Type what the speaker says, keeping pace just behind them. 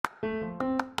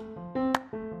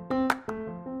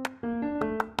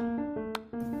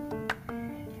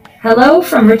Hello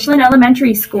from Richland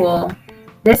Elementary School.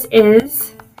 This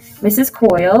is Mrs.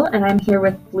 Coyle, and I'm here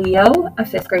with Leo, a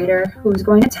 5th grader, who's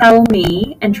going to tell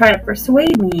me and try to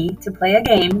persuade me to play a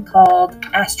game called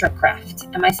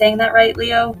Astracraft. Am I saying that right,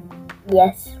 Leo?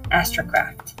 Yes.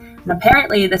 Astracraft. And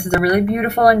apparently this is a really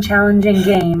beautiful and challenging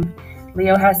game.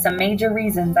 Leo has some major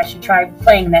reasons I should try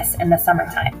playing this in the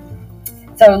summertime.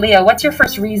 So, Leo, what's your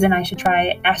first reason I should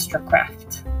try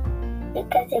Astracraft?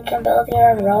 Because you can build your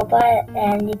own robot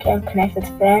and you can connect with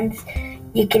friends.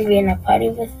 You can be in a party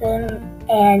with them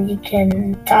and you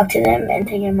can talk to them and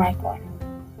turn your mic on.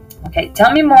 Okay,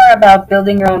 tell me more about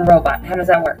building your own robot. How does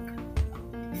that work?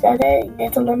 So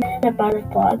there's a limited amount of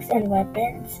blocks and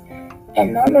weapons.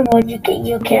 In normal mode, you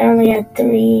can only have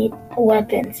 3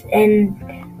 weapons. And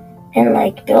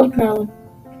like build mode,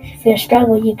 if you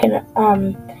struggle, you can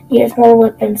use more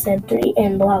weapons than 3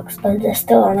 and blocks, but there's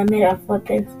still a limit of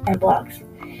weapons and blocks.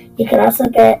 You can also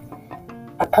get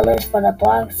colors for the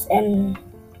blocks and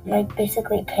like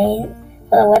basically paint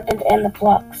for the weapons and the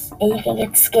blocks. And you can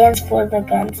get skins for the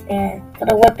guns and for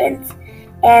the weapons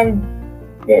and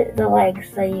the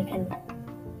legs that you can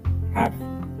have.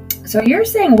 So you're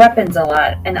saying weapons a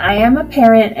lot, and I am a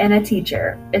parent and a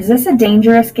teacher. Is this a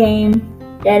dangerous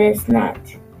game? That is not.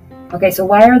 Okay, so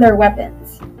why are there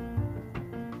weapons?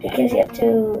 Because you have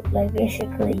to, like,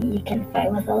 basically, you can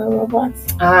fight with other robots.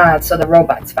 Ah, so the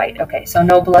robots fight. Okay, so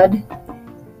no blood?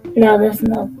 No, there's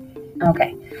no.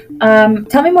 Okay.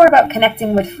 Tell me more about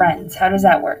connecting with friends. How does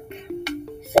that work?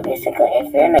 So basically,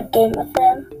 if you're in a game with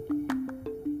them,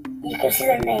 you can see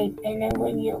their name, and then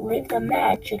when you leave the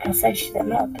match, you can search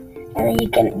them up, and then you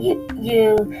can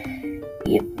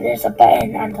there's a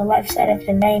button on the left side of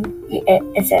the name.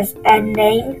 It says add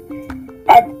name,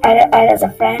 add as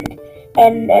a friend.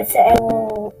 And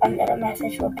another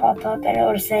message will pop up and it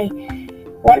will say,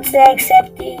 once they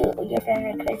accept you, your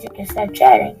friend request, you can start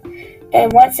chatting.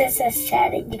 And once it says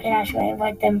chatting, you can actually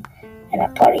invite them in a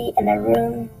party, in a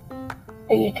room,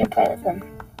 and you can play with them.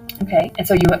 Okay, and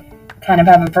so you kind of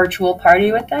have a virtual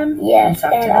party with them? Yes,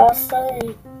 and also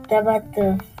about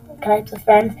the connect with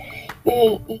friends,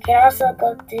 you can also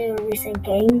go to recent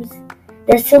games.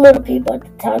 There's 2 little people at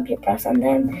the top, you press on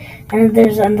them, and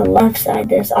there's on the left side,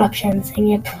 there's options, and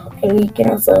you can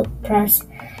also press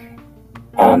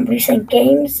recent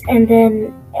games, and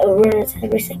then where it says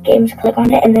recent games, click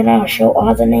on it, and then I'll show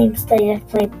all the names that you have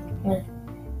played with.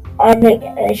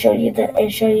 It show you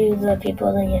the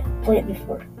people that you have played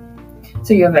before.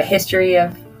 So you have a history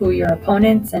of who your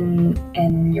opponents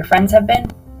and your friends have been?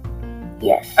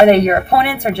 Yes. Are they your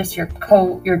opponents or just your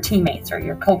teammates or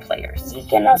your co-players? You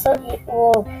can also,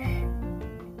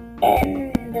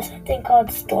 and there's something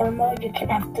called storm mode. You can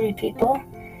have 3 people,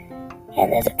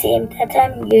 and there's a team. That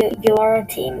time you are a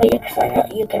team, but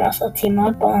you can also team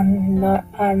up on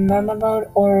normal mode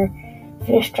or if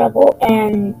you struggle,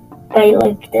 and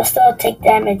they'll still take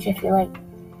damage if you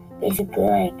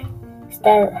basically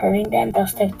start hurting them.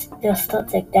 They'll still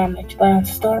take damage, but on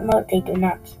storm mode they do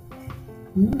not.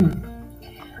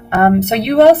 So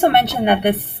you also mentioned that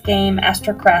this game,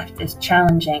 Astracraft, is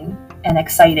challenging and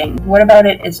exciting. What about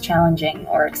it is challenging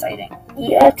or exciting?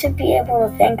 You have to be able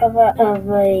to think of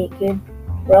a good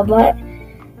robot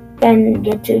and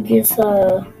get to use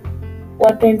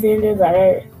weapons in there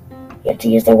that you have to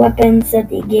use the weapons that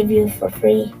they give you for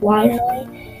free wisely.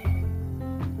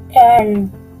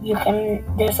 And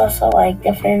there's also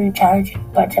different challenging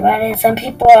parts about it. Some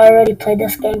people already played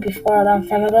this game before a long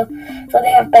time ago, so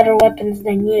they have better weapons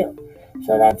than you.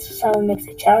 So that's how it makes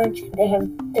it challenging. They have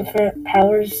different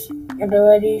powers,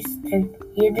 abilities than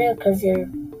you do because you're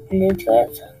new to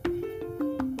it. So.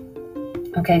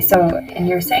 Okay, and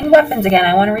you're saying weapons again.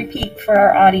 I want to repeat for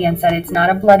our audience that it's not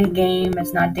a bloody game,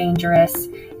 it's not dangerous,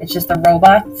 it's just the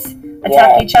robots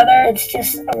attack each other? It's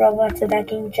just a robot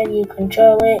attacking each other. You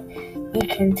control it. You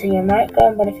can turn your mic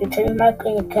on, but if you turn your mic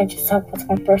on, you can't just talk with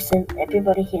one person.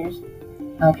 Everybody hears.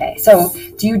 Okay, so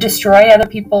do you destroy other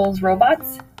people's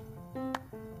robots?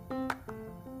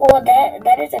 Well,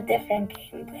 that is a different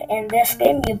game. In this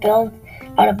game, you build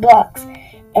out of blocks,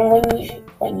 and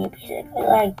when you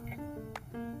basically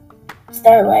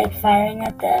start firing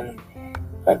at them,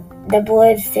 but the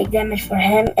bullets take damage for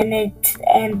him, and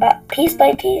piece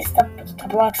by piece, the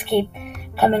blocks keep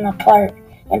coming apart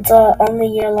until only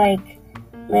your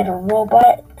little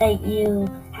robot that you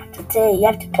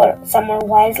have to put somewhere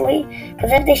wisely.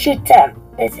 Because if they shoot them,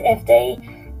 if they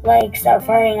start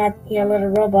firing at your little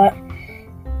robot,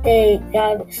 they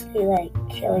obviously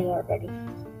kill you already.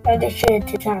 Or they shoot it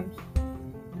 2 times.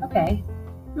 Okay.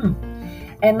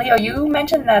 And Leo, you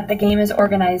mentioned that the game is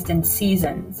organized in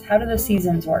seasons. How do the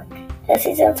seasons work? The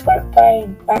seasons work by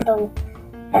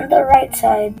on the right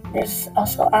side. There's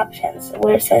also options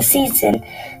where it says season.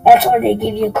 That's where they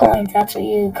give you coins. That's where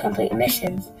you complete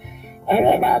missions. And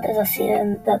right now there's a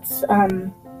season that's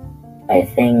I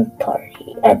think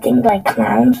party. I think like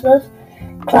clown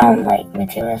like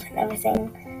materials and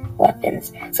everything,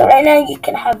 weapons. So right now you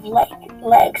can have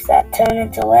legs that turn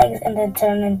into legs and then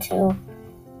turn into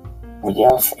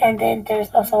wheels, and then there's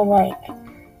also like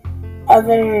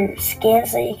other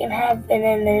skins that you can have, and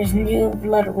then there's new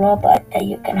little robot that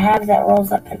you can have that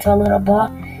rolls up into a little ball,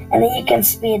 and then you can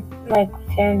speed, like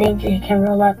if you're in danger you can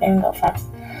roll up and go fast.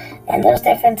 And there's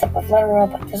different type of little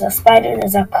robots. There's a spider,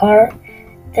 there's a car,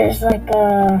 there's like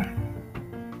a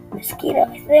mosquito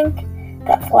I think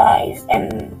that flies,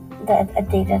 and I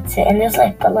think that's it. And there's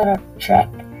like a little truck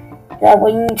that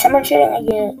when someone's shooting at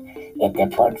you, it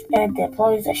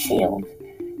deploys a shield.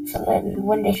 So then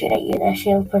when they shoot at you, the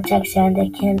shield protects you, and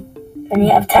when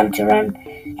you have time to run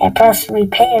and press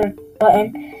repair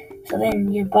button, so then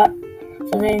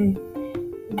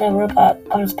the robot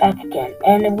comes back again.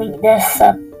 And this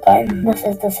button, this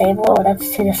is disable, that's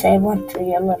to disable to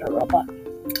your little robot.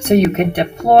 So you could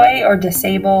deploy or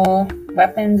disable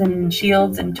weapons and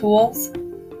shields and tools?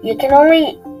 You can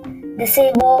only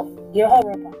disable your whole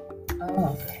robot.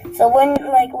 Oh. So when,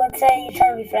 like, let's say you're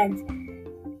trying to be friends,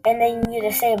 and then you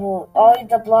disable all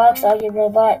the blocks, all your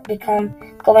robot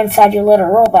go inside your little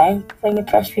robot, and when you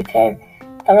press repair,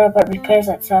 the robot repairs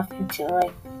itself into,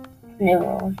 like, new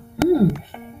world.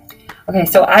 Okay,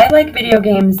 so I like video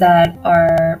games that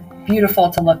are beautiful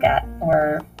to look at,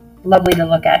 or lovely to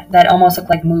look at, that almost look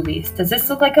like movies. Does this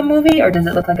look like a movie, or does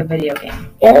it look like a video game?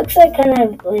 It looks like kind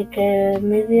of like a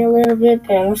movie a little bit,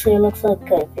 but mostly it looks like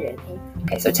a video game.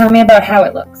 Okay, so tell me about how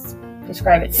it looks.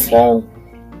 Describe it to me. So,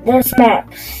 there's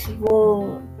maps.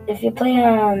 Well, if you play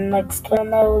on like story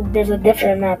mode, there's a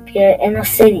different map here in a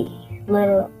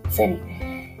little city.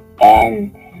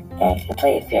 And if you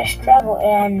play Fierce Travel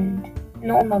and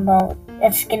normal mode,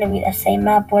 it's gonna be the same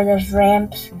map where there's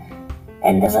ramps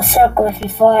and there's a circle if you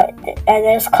fall, and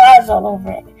there's clouds all over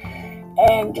it.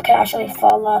 And you can actually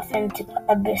fall off into the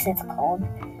abyss, it's called.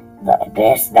 The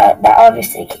abyss, that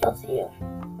obviously kills you.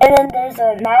 And then there's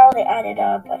now they added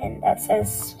a button that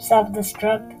says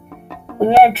self-destruct.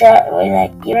 When you're in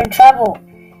trouble,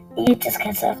 you just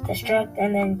can self-destruct,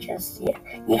 and then you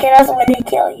can also, when they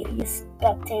kill you, you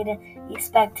spectate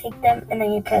them, and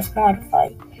then you press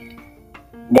modify.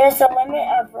 There's a limit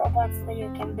of robots that you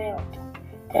can build.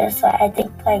 There's I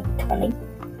think like 20.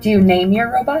 Do you name your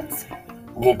robots?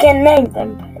 You can name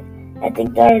them, but I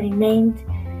think they're already named.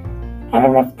 I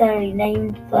don't know if they're already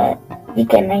named, but you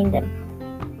can name them.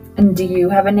 And do you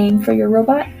have a name for your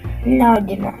robot? No, I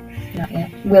do not. Not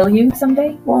yet. Will you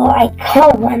someday? Well, I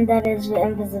call one that is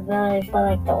invisibility for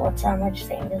like the old time. I just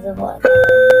say invisible.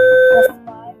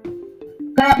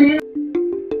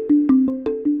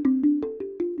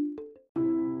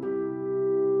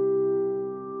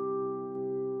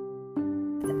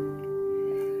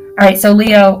 Alright, so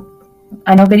Leo,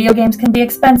 I know video games can be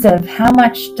expensive. How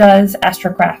much does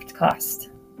Astracraft cost?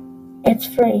 It's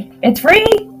free. It's free?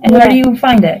 And where do you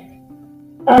find it?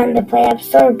 On the Play App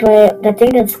Store, but the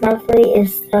thing that's not free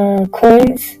is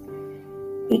coins.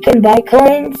 You can buy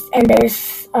coins, and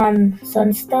there's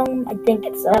Sunstone. I think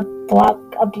it's a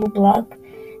blue block,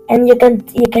 and you can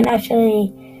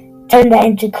actually turn that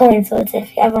into coins. So if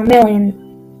you have 1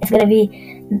 million, they're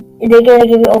gonna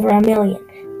give you over 1 million.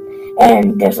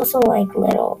 And there's also like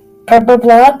little purple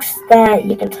blocks that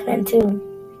you can turn into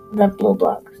the blue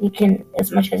blocks. You can,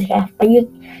 as much as you have, but you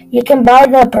can buy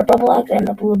the purple blocks and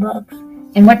the blue blocks.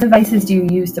 And what devices do you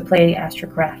use to play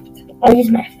Astracraft? I use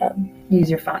my phone. You use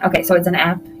your phone. Okay, so it's an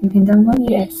app you can download?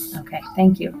 Yes. Okay,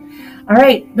 thank you. All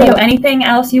right, Leo, anything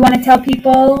else you want to tell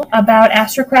people about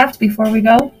Astracraft before we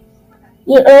go?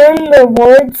 You earn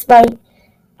rewards by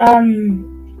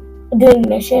doing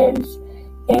missions,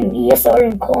 and you also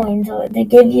earn coins. So they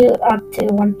give you up to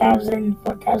 1,000,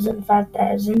 4,000,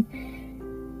 5,000,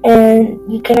 and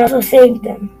you can also save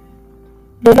them.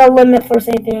 There's no limit for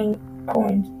saving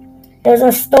coins. There's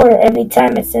a store every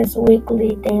time. It says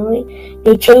weekly, daily.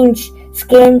 They change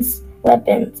skins,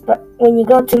 weapons, but when you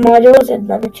go to modules, it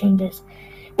never changes.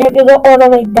 And if you go all the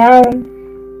way down,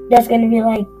 there's going to be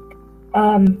like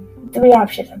 3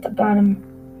 options at the bottom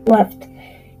left.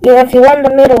 If you want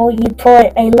the middle, you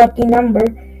put a lucky number,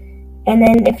 and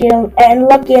then if you're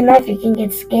lucky enough, you can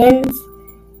get skins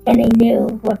and a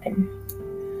new weapon.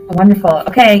 Wonderful.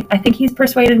 Okay, I think he's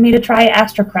persuaded me to try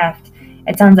Astracraft.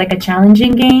 It sounds like a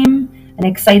challenging game, an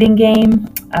exciting game,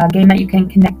 a game that you can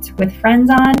connect with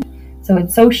friends on. So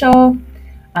it's social.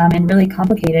 and really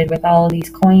complicated with all these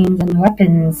coins and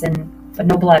weapons, but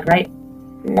no blood, right?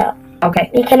 No.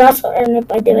 Okay. You can also earn it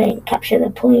by doing capture the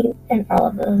point and all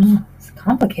of those. It's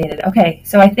complicated. Okay,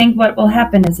 so I think what will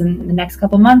happen is in the next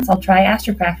couple months, I'll try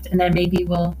Astracraft, and then maybe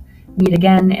we'll meet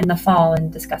again in the fall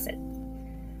and discuss it.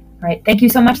 All right. Thank you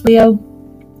so much, Leo.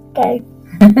 Okay.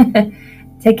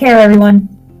 Take care, everyone.